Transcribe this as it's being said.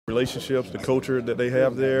relationships, the culture that they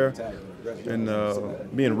have there, and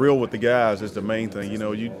being real with the guys is the main thing.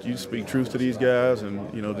 You speak truth to these guys, and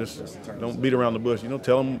just don't beat around the bush.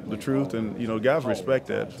 Tell them the truth, and guys respect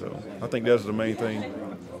that. So I think that's the main thing.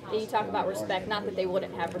 You talk about respect, not that they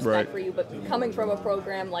wouldn't have respect Right. for you, but coming from a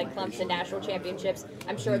program like Clemson National Championships,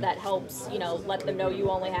 I'm sure that helps, let them know you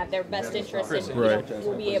only have their best interest and Right.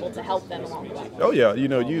 you'll be able to help them along the way. Oh yeah,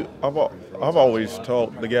 I've always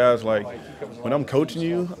taught the guys, like, when I'm coaching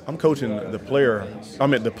you, I'm coaching the player. I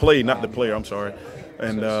meant the play, not the player. I'm sorry.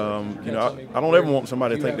 And I don't ever want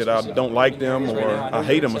somebody to think that I don't like them or I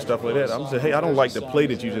hate them or stuff like that. I'm saying, hey, I don't like the play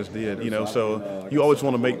that you just did. So you always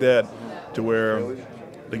want to make that to where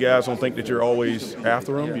the guys don't think that you're always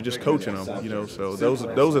after them. You're just coaching them. So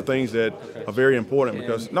those are things that are very important,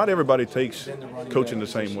 because not everybody takes coaching the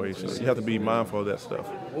same way. So you have to be mindful of that stuff.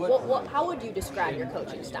 How would you describe your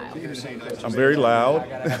coaching style? I'm very loud,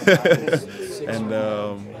 and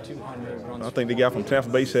I think the guy from Tampa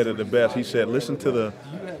Bay said it the best. He said, "Listen to the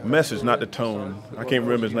message, not the tone." I can't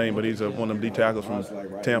remember his name, but he's one of them D tackles from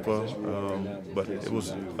Tampa. But it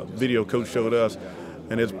was a video coach showed us,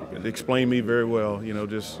 and it explained me very well.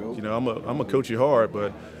 I'm a coach you hard,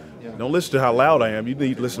 but don't listen to how loud I am. You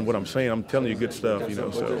need to listen to what I'm saying. I'm telling you good stuff.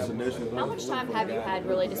 So. How much time have you had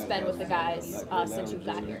really to spend with the guys since you've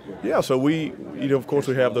got here? Yeah, so we, of course,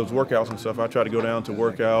 we have those workouts and stuff. I try to go down to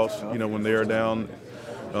workouts, when they're down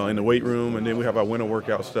in the weight room, and then we have our winter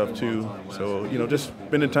workout stuff too. So, just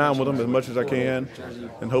spending time with them as much as I can,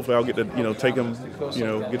 and hopefully I'll get to, take them,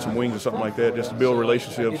 get some wings or something like that, just to build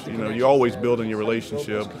relationships. You're always building your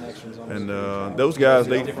relationship, and those guys,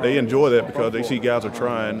 they enjoy that because they see guys are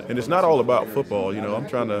trying, and it's not all about football. I'm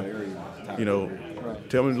trying to,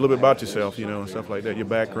 tell me a little bit about yourself, and stuff like that, your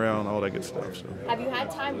background, all that good stuff. So. Have you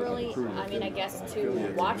had time really, I guess,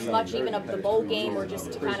 to watch much even of the bowl game, or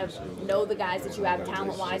just to kind of know the guys that you have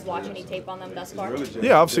talent-wise, watch any tape on them thus far?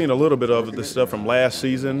 Yeah, I've seen a little bit of the stuff from last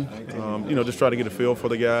season, just try to get a feel for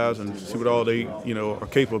the guys and see what all they, are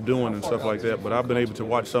capable of doing and stuff like that. But I've been able to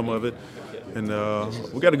watch some of it, and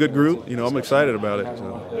we got a good group. I'm excited about it.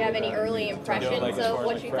 So. Do you have any early impressions of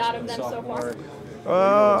what you thought of them so far?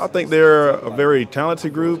 I think they're a very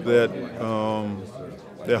talented group that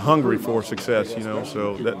they're hungry for success,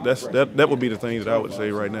 so that would be the thing that I would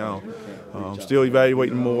say right now. Still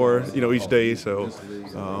evaluating more, each day, so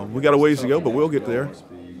we got a ways to go, but we'll get there.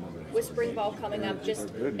 With spring ball coming up,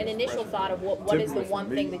 just an initial thought of what is the one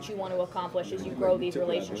thing that you want to accomplish as you grow these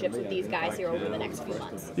relationships with these guys here over the next few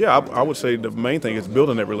months? Yeah, I would say the main thing is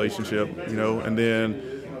building that relationship, and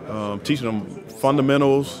then teaching them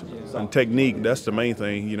fundamentals and technique. That's the main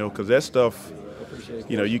thing, because that stuff,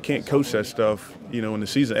 you can't coach that stuff, in the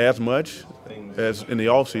season as much as in the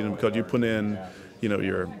off season, because you're putting in,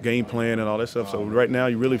 your game plan and all that stuff. So right now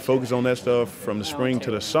you really focus on that stuff from the spring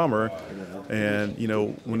to the summer. And,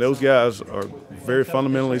 when those guys are very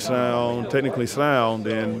fundamentally sound, technically sound,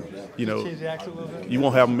 then, you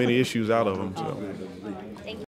won't have many issues out of them. So.